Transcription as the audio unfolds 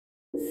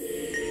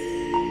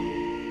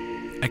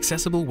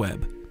Accessible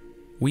Web,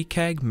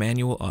 WCAG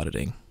Manual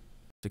Auditing.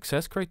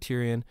 Success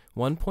Criterion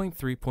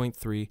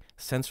 1.3.3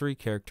 Sensory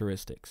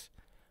Characteristics.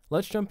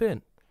 Let's jump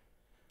in.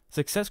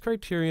 Success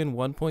Criterion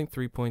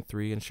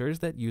 1.3.3 ensures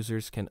that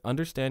users can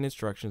understand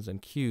instructions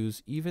and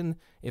cues even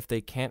if they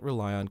can't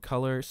rely on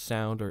color,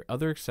 sound, or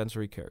other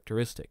sensory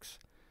characteristics.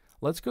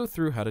 Let's go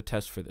through how to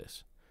test for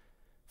this.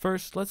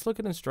 First, let's look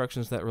at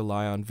instructions that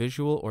rely on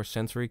visual or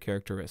sensory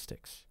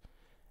characteristics.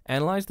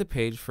 Analyze the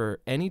page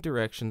for any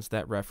directions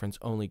that reference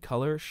only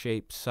color,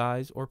 shape,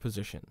 size, or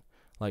position,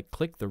 like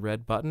click the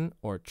red button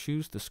or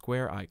choose the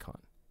square icon.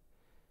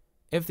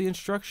 If the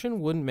instruction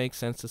wouldn't make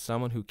sense to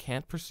someone who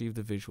can't perceive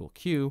the visual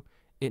cue,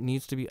 it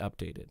needs to be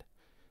updated.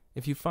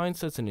 If you find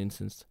such an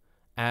instance,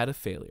 add a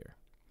failure.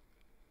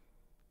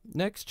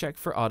 Next, check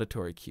for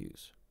auditory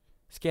cues.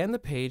 Scan the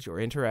page or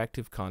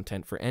interactive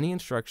content for any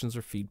instructions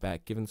or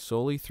feedback given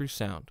solely through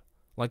sound,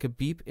 like a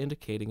beep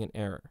indicating an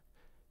error.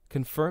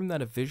 Confirm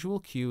that a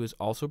visual cue is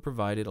also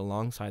provided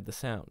alongside the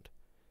sound.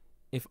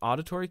 If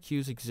auditory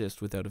cues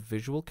exist without a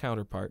visual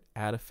counterpart,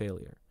 add a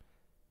failure.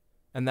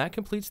 And that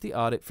completes the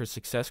audit for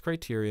Success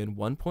Criterion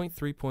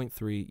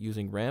 1.3.3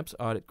 using RAMP's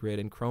Audit Grid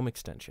and Chrome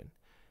extension.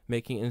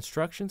 Making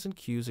instructions and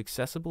cues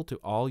accessible to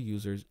all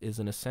users is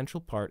an essential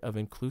part of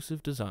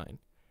inclusive design.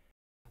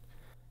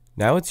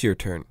 Now it's your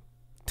turn.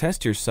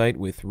 Test your site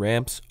with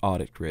RAMP's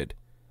Audit Grid.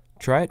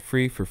 Try it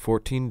free for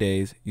 14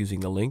 days using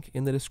the link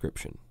in the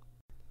description.